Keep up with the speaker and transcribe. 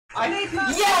Yeah, A++!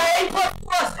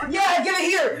 Yeah, give it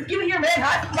here! Give it here, man!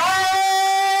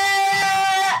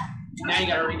 Now you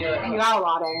gotta redo it. You got a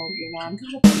lot of energy, man.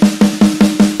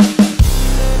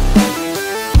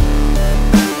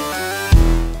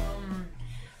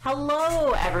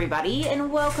 Hello, everybody,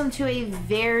 and welcome to a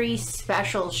very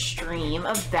special stream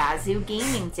of Bazue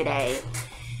Gaming today.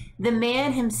 The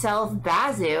man himself,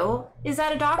 Bazue, is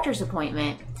at a doctor's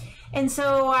appointment. And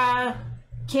so,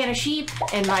 Canasheep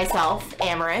and myself,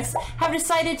 Amaris, have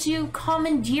decided to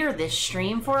commandeer this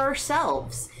stream for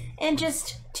ourselves and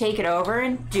just take it over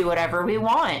and do whatever we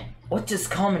want. What does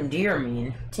commandeer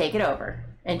mean? Take it over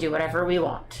and do whatever we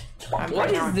want.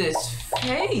 What is this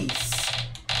face?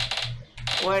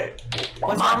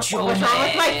 What's wrong with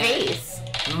my face?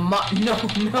 No.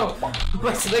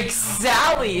 It's like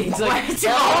Sally. It's like, what's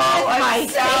wrong with my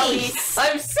face?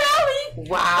 I'm Sally.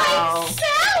 Wow. I'm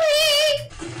Sally.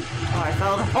 Oh, I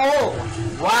fell in a hole.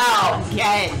 Wow.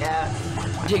 Again.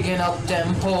 Digging up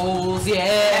them holes,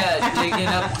 yeah. Digging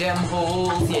up them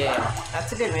holes, yeah.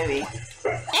 That's a good movie.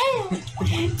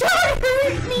 Don't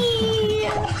hurt me.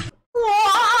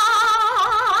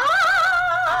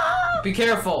 Be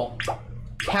careful.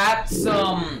 Cats,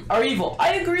 are evil.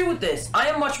 I agree with this. I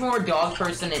am much more a dog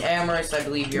person, and Amaris, I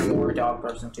believe you're more a dog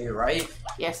person too, right?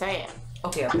 Yes, I am.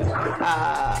 Okay. Fool!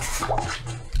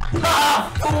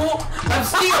 I'm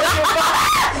stealing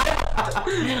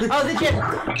your Oh, the gym.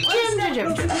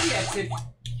 Gym.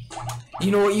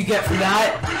 You know what you get for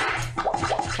that?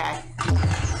 Okay.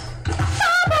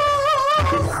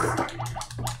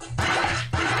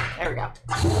 There we go.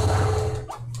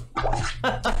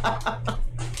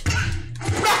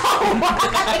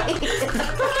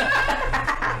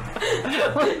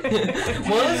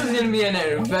 Well, this is gonna be an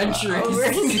adventurous.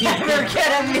 We're never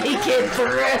gonna make it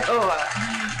through.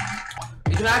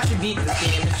 You can actually beat this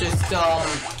game. It's just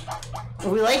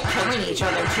we like killing each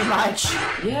other too much.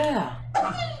 Yeah.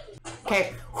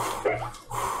 Okay.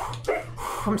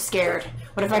 I'm scared.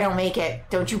 What if I don't make it?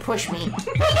 Don't you push me.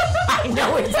 I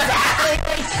know exactly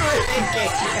what you're thinking.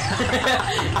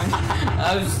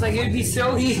 I was just like, it'd be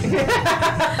so easy.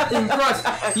 Plus,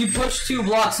 you pushed 2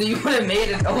 blocks, so you would have made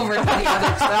it over to the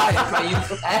other side.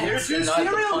 Here's your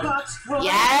cereal box.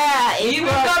 Yeah, even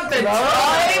got the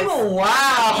time.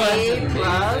 Wow. A++.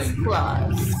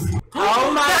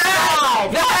 Oh my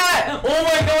god! The hat! Oh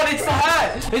my god, it's the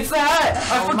hat! It's the hat!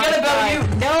 I forget about you!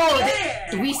 No,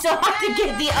 we still have to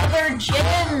get the other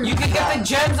gems! You can get the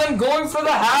gems, I'm going for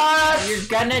the hat! You're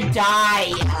gonna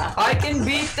die! I can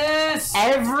beat this!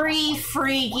 Every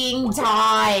freaking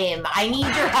time! I need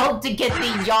your help to get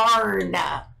the yarn!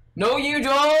 No, you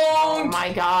don't! Oh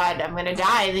my god, I'm gonna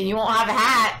die, then you won't have a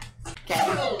hat! Okay.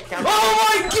 Oh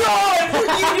my god!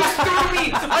 You just threw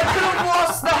me! I could have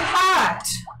lost the hat!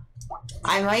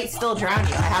 I might still drown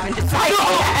you. I haven't decided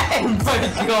yet. Oh my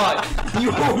god!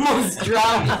 You almost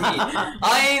drowned me!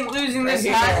 I ain't losing this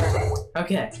hat!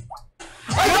 Okay.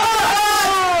 I got the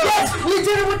hat! Yes! We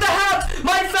did it with the hat!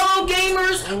 My fellow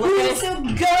gamers! Let's go!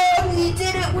 We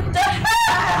did it with the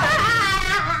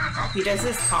hat! He does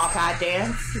this top hat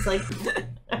dance. He's like...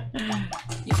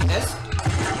 You see this?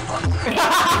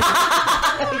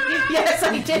 Yes,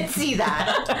 I did see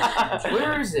that.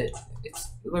 Where is it?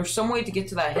 There's some way to get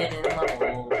to that hidden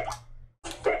level.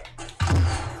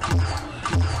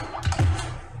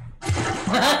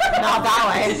 Not that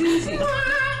way.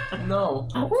 No.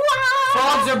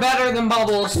 Frogs are better than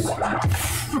bubbles.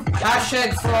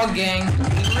 Hashtag frog gang.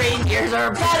 Reindeers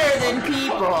are better than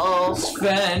people.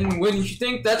 Sven, wouldn't you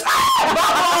think that's—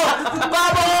 Bubble!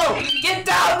 Bubble! Get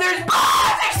down! There's—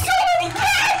 there's so many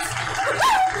kids!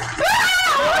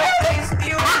 It's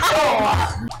beautiful!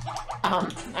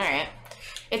 Alright.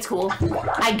 It's cool.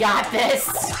 I got this.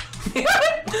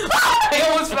 I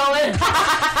almost fell in.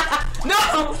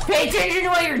 No! Pay attention to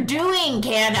what you're doing,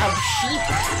 can of sheep.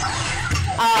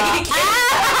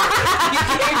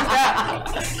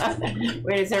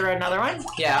 Wait, is there another one?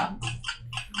 Yeah.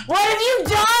 What have you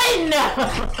done?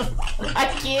 I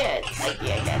can't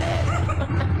get it.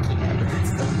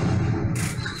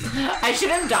 I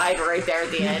should have died right there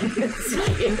at the end.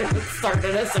 It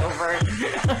started us over.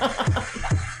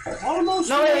 Almost.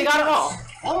 No, we got it all.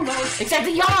 Almost. Except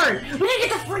the yarn! We didn't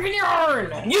get the freaking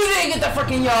yarn! You didn't get the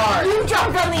freaking yarn! You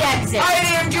jumped on the exit! I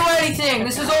didn't do anything!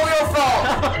 This is all your fault!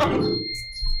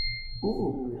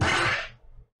 Ooh.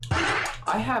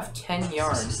 I have 10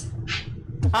 yarns.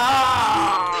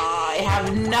 Ah, I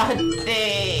have nothing!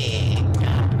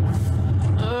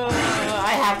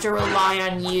 I have to rely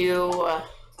on you.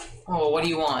 Oh, what do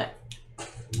you want?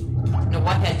 No,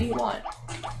 what head do you want?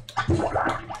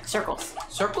 Circles.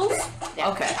 Circles? Yeah.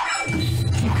 Okay.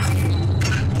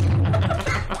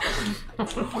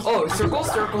 Oh, circles?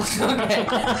 Okay.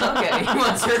 Okay, you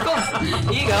want circles?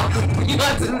 Here you go. You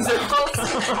want some circles? You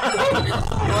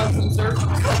want some circles?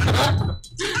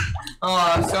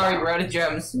 Oh, sorry, we're out of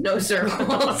gems. No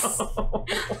circles.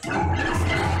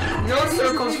 No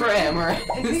circles for Amaris.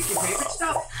 Your favorite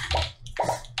stuff.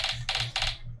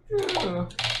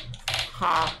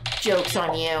 Ha. Joke's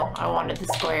on you. I wanted the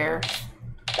square.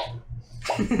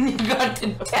 You got the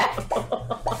death.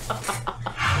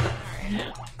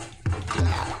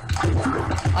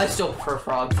 I still prefer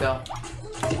frogs, though.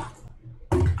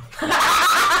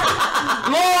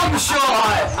 Long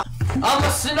shot! I'm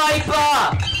a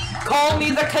sniper! Call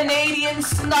me the Canadian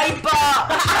sniper!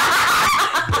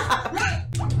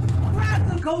 Grab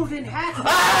the golden hat.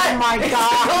 Oh my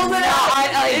god. Golden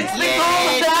hat! It's the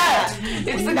golden hat!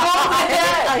 It's the golden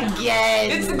hat!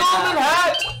 Again. It's the golden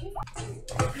hat!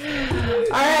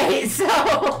 Alright, so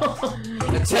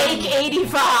take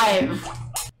 85.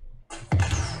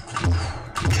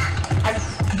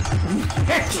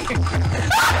 Oh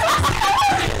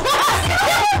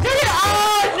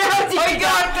no! I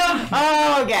got them!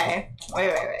 Oh, okay.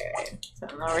 Wait.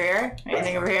 Something over here?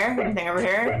 Anything over here? Anything over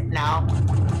here? No.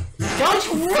 Don't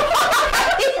you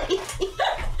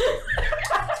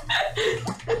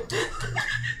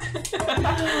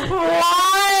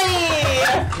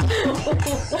Why?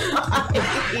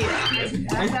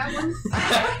 That one?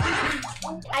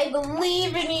 I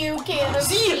believe in you, Canasheep.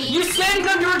 See, you're standing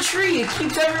under a tree. It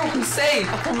keeps everyone safe.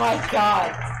 Oh my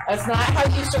god. That's not how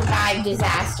you survive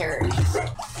disasters.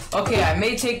 Okay, I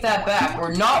may take that back.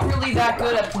 We're not really that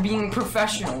good at being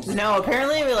professionals. No,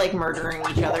 apparently we like murdering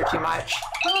each other too much.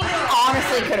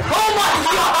 Honestly, could have. Oh my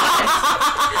god!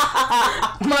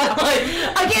 My life.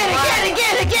 Again!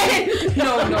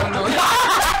 No.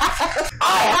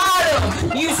 I had him!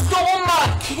 You stole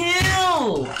my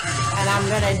kill! And I'm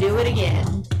gonna do it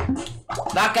again.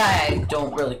 That guy I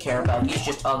don't really care about. He's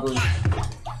just ugly.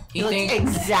 He looks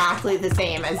exactly the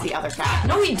same as the other cat.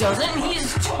 No, he doesn't.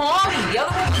 He's Tommy. The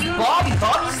other one is Bobby.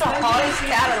 Bobby's the hottest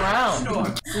cat around.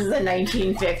 This is the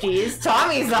 1950s.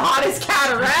 Tommy's the hottest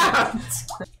cat around.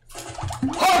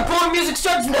 Hardcore music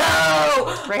starts now!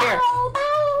 Right here.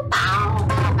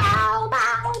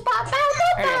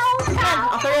 There it is. Come on,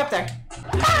 I'll throw you up there.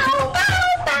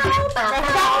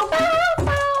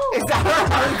 Is that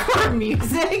hardcore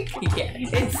music? Yeah.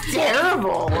 It's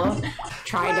terrible.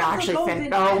 Trying to actually finish.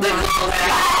 Oh my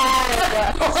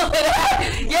god!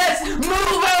 Yes!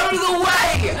 Move out of the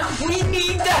way! We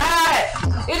need the hat!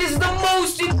 It is the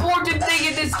most important thing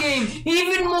in this game!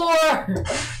 Even more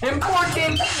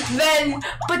important than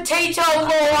Potato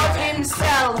Lord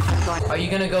himself! Are you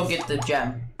gonna go get the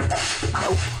gem?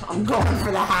 Nope, I'm going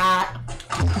for the hat.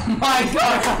 My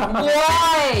god!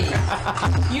 Why?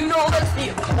 You know that's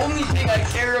the only thing I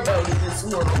care about in this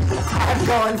world. I'm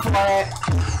going for it.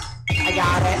 I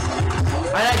got it.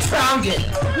 And I found it!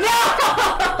 No!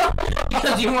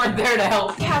 Because you weren't there to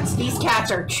help. These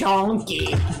cats are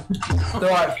chunky.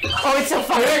 Thor. Oh, it's so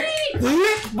funny.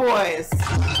 Boys.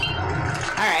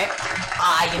 Alright.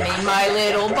 I am in my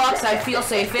little box. I feel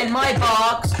safe in my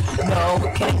box. No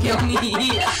one can kill me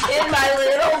in my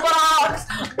little box.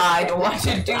 I don't want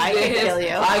to do I this. can kill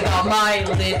you. I got my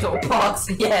little box.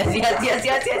 Yes,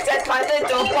 my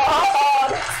little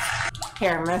box.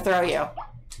 Here, I'm gonna throw you.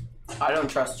 I don't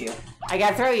trust you. I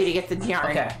gotta throw you to get the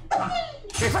yarn. Okay. Oh!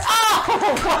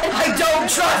 I don't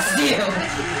trust you.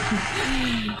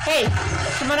 Hey,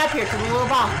 come on up here to the little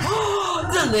box.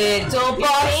 The little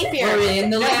box. safe here. We're in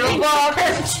the little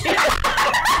box.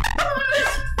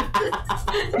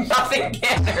 Nothing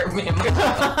can hurt me.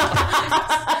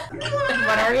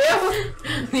 What are you?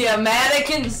 The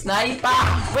American sniper.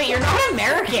 Wait, you're not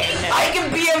American. I can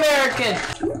be American.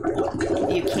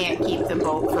 You can't keep the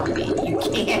boat from me. You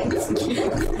can't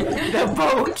keep the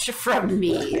boat from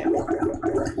me.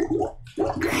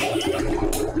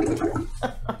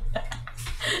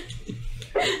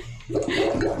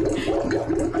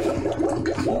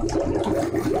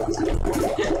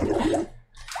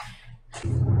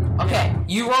 Okay,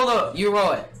 you roll it.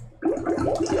 Why?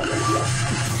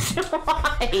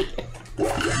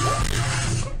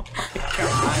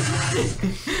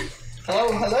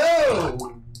 Hello.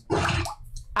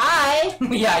 Hi.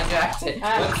 Yeah, I jacked it.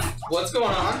 What's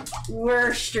going on?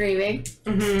 We're streaming.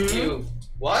 You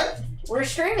what? We're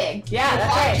streaming. Yeah,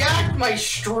 that's I right. jacked my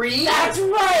stream. That's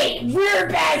right. We're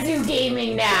Bazue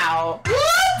Gaming now.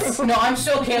 What? No, I'm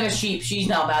still Canasheep. She's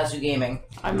now Bazue Gaming.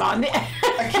 I'm on the.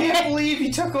 I can't believe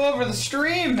he took over the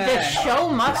stream, The man. show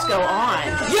must go on.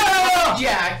 Yeah!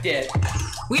 Jacked it.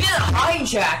 We didn't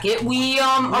hijack it. We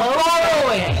are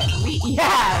borrowing it.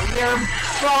 We're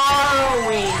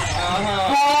borrowing.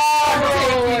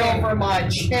 Taking Borrowing. over my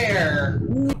chair.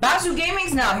 Bazue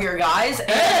Gaming's now here, guys. And,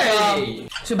 Hey!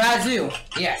 so Bazue,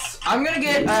 Yes. I'm gonna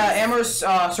get Amaris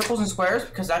circles and squares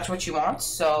because that's what you want.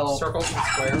 So Circles and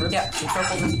squares? yeah, some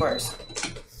circles and squares.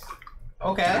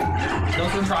 Okay.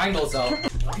 Those are triangles, though.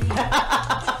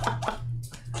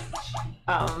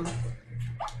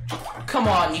 Come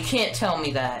on, you can't tell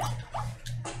me that.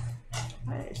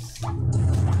 What is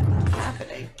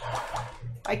happening?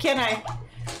 Why can't I?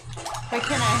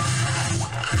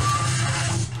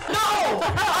 No!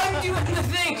 I'm doing the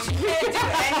thing! She can't do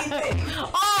anything!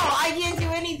 Oh, I can't do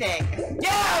anything.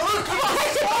 Yeah, look!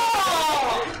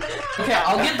 Oh! Okay,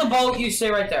 I'll get the boat, you stay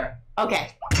right there.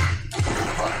 Okay.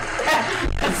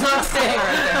 It's not staying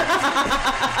right there.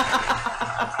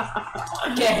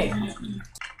 Okay.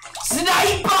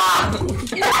 Sniper!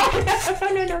 No.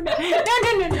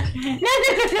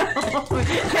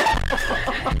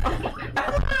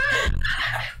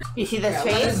 You see this Yeah,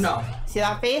 face? let us know. See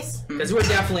that face? Because we're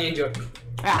definitely into it.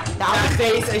 Yeah, That that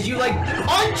face as you like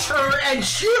punch her and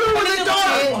shoot her with a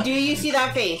dart. one. Do you see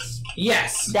that face?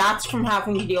 Yes. That's from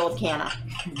having to deal with Canna.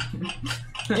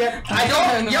 Yeah. I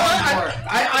don't. You know what?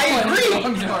 I agree.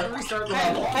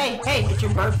 Hey, it's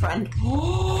your bird friend.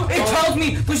 It tells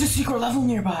me there's a secret level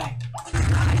nearby.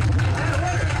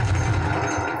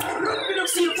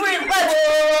 Secret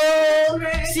level!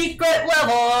 Secret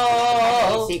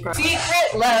level! Secret.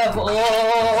 Secret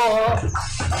level!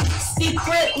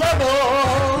 Secret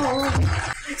level!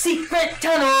 Secret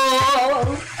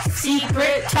tunnel!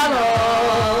 Secret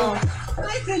tunnel!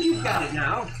 I think you've got it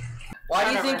now. Why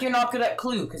do you think you're not good at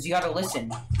Clue? Because you gotta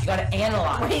listen. You gotta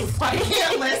analyze. Wait, what? You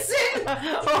can't listen.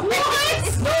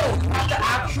 What? No, you have to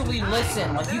actually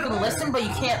listen. Like, you can listen, but you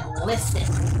can't listen.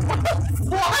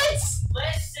 What?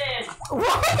 Listen!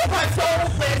 What?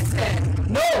 Don't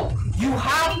listen! No! You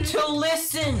have to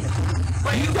listen!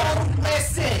 But you don't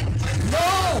listen!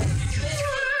 No!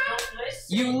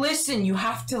 You listen, you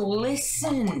have to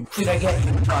listen! Did I get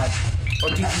you, bud? Or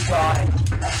did you die?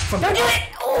 From Don't do it!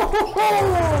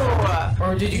 Oh!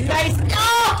 Or did you Nice! No!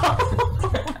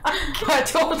 I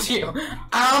told you!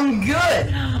 I'm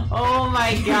good! Oh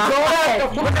my You god! don't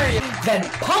have to worry! Then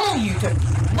pummel you to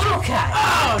little cat!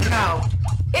 Oh no!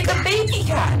 It's a baby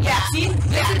cat! Yeah. See?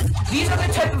 These are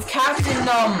the type of cats in,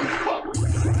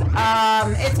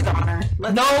 It's Goner.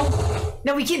 No!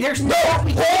 No, we can't. There's no.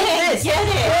 We Hold can't this! get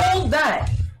it. Hold that!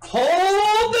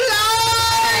 Hold the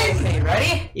line. Okay,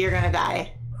 ready? You're gonna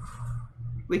die.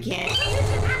 We can't.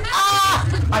 Ah!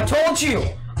 I told you!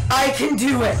 I can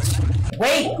do it!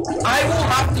 Wait! I will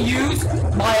have to use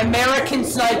my American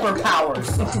sniper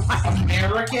powers.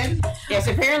 American? Yes,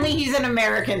 apparently he's an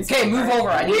American. Okay, move over.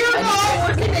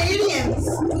 We're Canadians.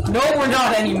 No, we're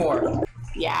not anymore.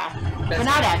 Yeah, but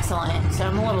not excellent. So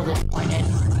I'm a little disappointed.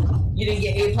 You didn't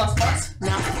get A++?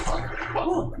 No.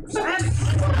 Oh, Sam.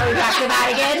 Are we back to that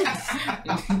again?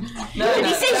 No, Did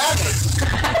he say?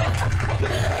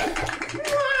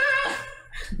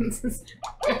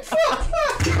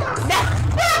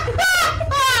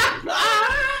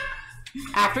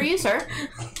 After you, sir.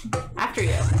 After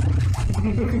you.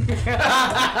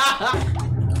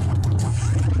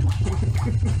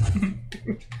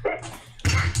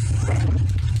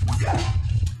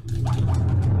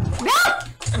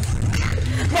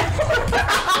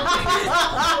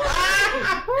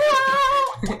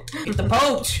 Get the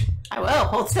boat! I will.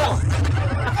 Hold still.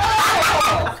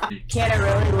 Canna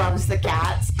really loves the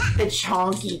cats. The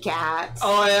chonky cats.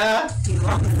 Oh yeah? He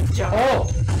loves the chonky. Oh!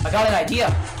 I got an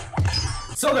idea.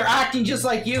 So they're acting just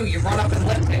like you. You run up and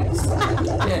lick things.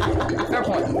 Yeah, fair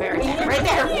point. Right there. Right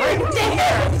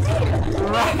there.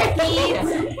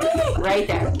 Right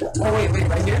there. Oh, wait,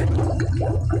 right here?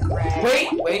 Right.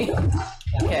 Wait.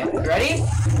 Okay, you ready?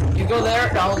 You go there,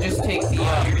 and I'll just take the,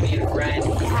 you need a friend.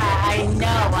 Yeah, I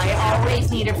know. I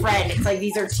always need a friend. It's like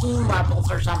these are team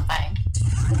levels or something.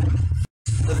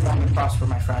 Live long and prosper,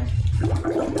 my friend.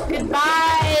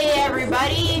 Goodbye,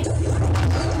 everybody.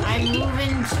 I'm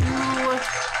moving to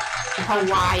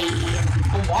Hawaii.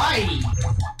 Hawaii.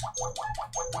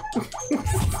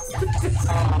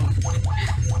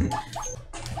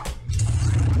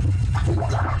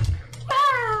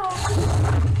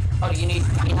 Oh, do you need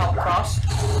help across?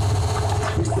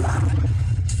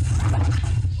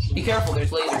 Be careful,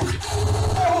 there's lasers.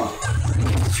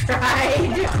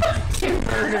 Tried to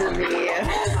murder me.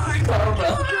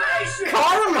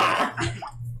 Karma.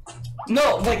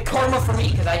 No, like karma for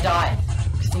me, because I die.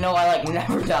 You know, I like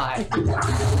never die.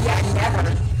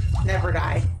 Yeah, never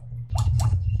die.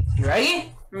 You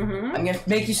ready? Mm-hmm. I'm gonna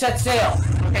make you set sail.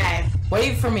 Okay.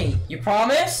 Wait for me. You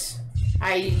promise?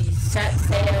 I set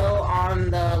sail on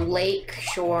the lake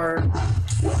shore.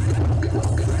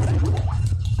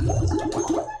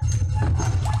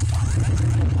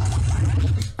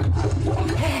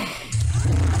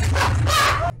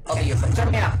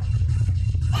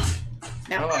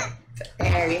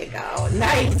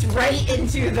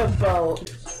 into the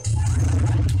boat.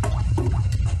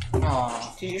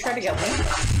 Aww. Did you try to kill me?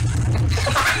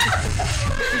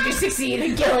 Did you succeed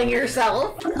in killing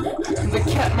yourself? The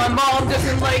cat, my mom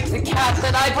doesn't like the cat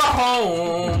that I brought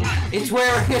home. It's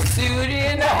wearing a suit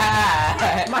and a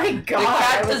hat. My God, the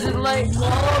cat I doesn't like.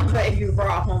 love that you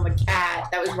brought home a cat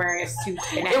that was wearing a suit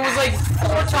and a hat. It was like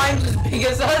 4 times as big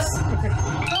as us.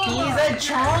 He's a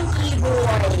chunky boy.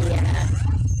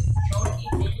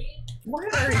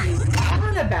 What are you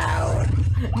on about?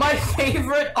 My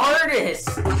favorite artist.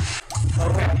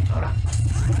 Okay, hold on.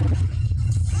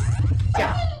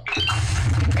 Yeah.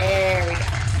 There we go.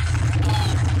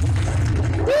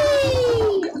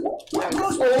 Whee! That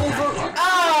was over.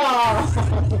 Oh!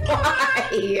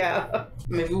 Why?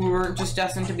 Maybe we were just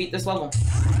destined to beat this level.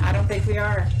 I don't think we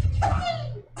are.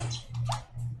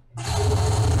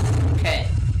 Okay.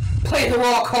 Play the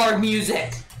rock hard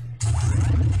music.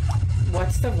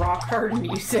 What's the rock hard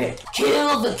music?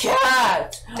 Kill the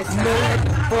cat. It's Murder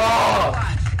the frog.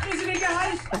 Isn't it,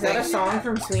 guys? Is that a song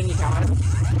from Sweeney Todd?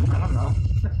 I don't know.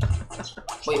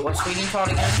 Wait, what's Sweeney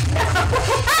Todd again?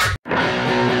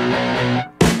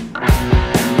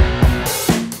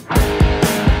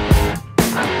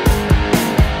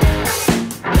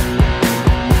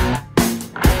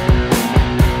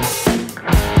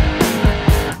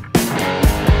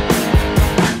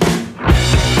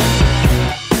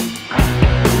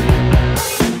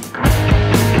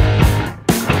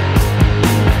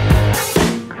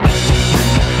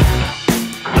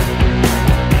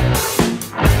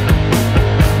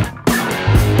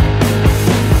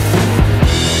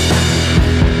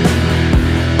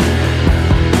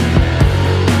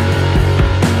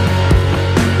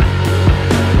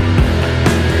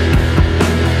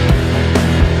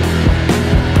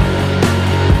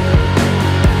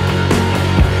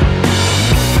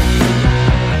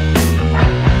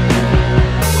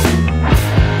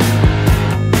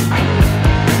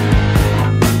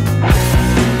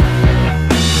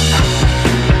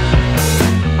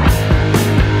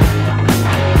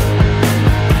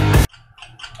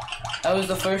 That was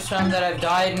the first time that I've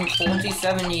died in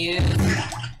 47 years.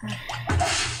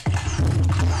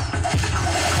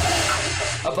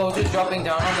 A boat is dropping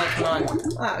down on that, come on.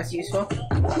 Oh, that was useful.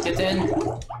 Get in.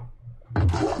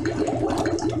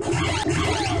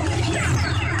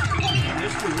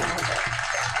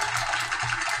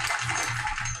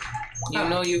 You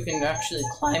know you can actually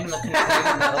climb the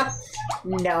conveyor belt.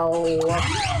 No.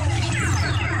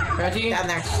 Ready? Down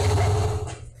there.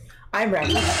 I'm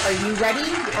ready. Are you ready?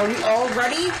 Are we all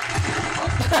ready?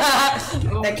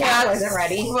 The cat wasn't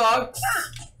ready. Sucks.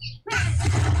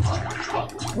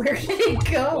 Where did it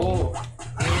go? Oh,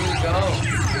 here we go.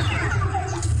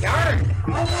 Yarn!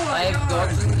 I've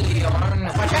gotten the yarn.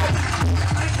 Watch out!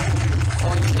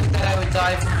 Oh, you think that I would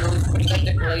die from those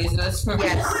pathetic lasers?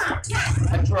 Yes.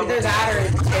 Either that or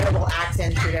the terrible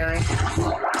accent you're doing.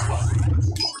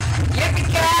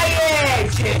 Yippee-ki-yay,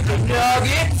 chicken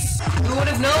nuggets! Who would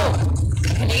have known?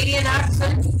 Canadian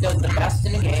accent does the best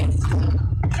in the game.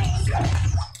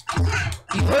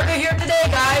 You heard it here today,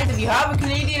 guys. If you have a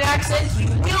Canadian accent, you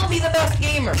will be the best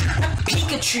gamer.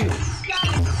 Pikachu.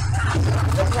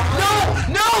 No!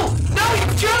 No! No! You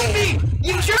jerked me!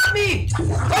 You jerked me!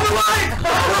 I'm alive! I'm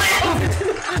alive!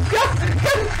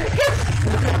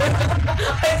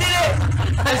 I did it!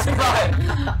 I survived.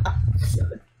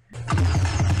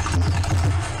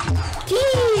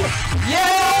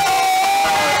 Yeah!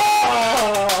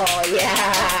 Oh,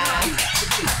 yeah!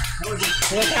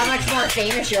 Look how much more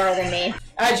famous you are than me.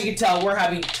 As you can tell, we're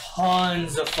having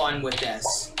tons of fun with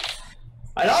this.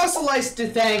 I'd also like to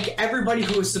thank everybody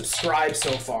who has subscribed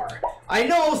so far. I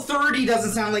know 30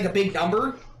 doesn't sound like a big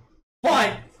number,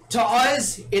 but to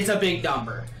us, it's a big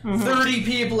number. 30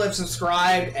 people have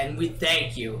subscribed, and we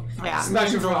thank you. Yeah,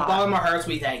 Especially from the means a lot. bottom of our hearts,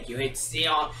 we thank you. It's, you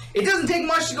know, it doesn't take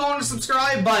much to go on to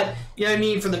subscribe, but, you know what I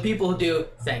mean, for the people who do,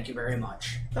 thank you very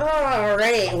much.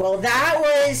 Alright, well that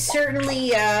was certainly,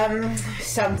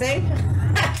 something.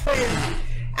 That was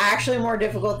actually more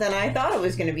difficult than I thought it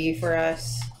was gonna be for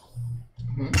us.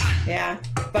 Yeah,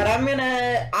 but I'm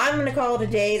gonna call it a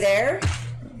day there.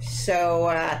 So,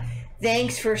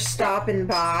 thanks for stopping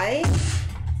by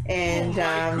and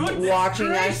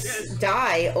watching us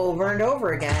die over and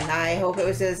over again. I hope it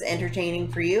was as entertaining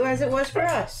for you as it was for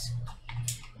us.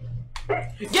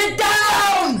 Get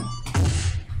down!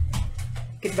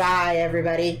 Goodbye,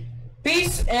 everybody.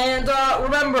 Peace, and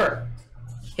remember,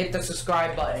 hit the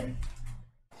subscribe button.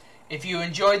 If you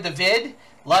enjoyed the vid,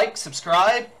 like,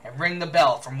 subscribe, and ring the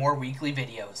bell for more weekly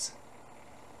videos.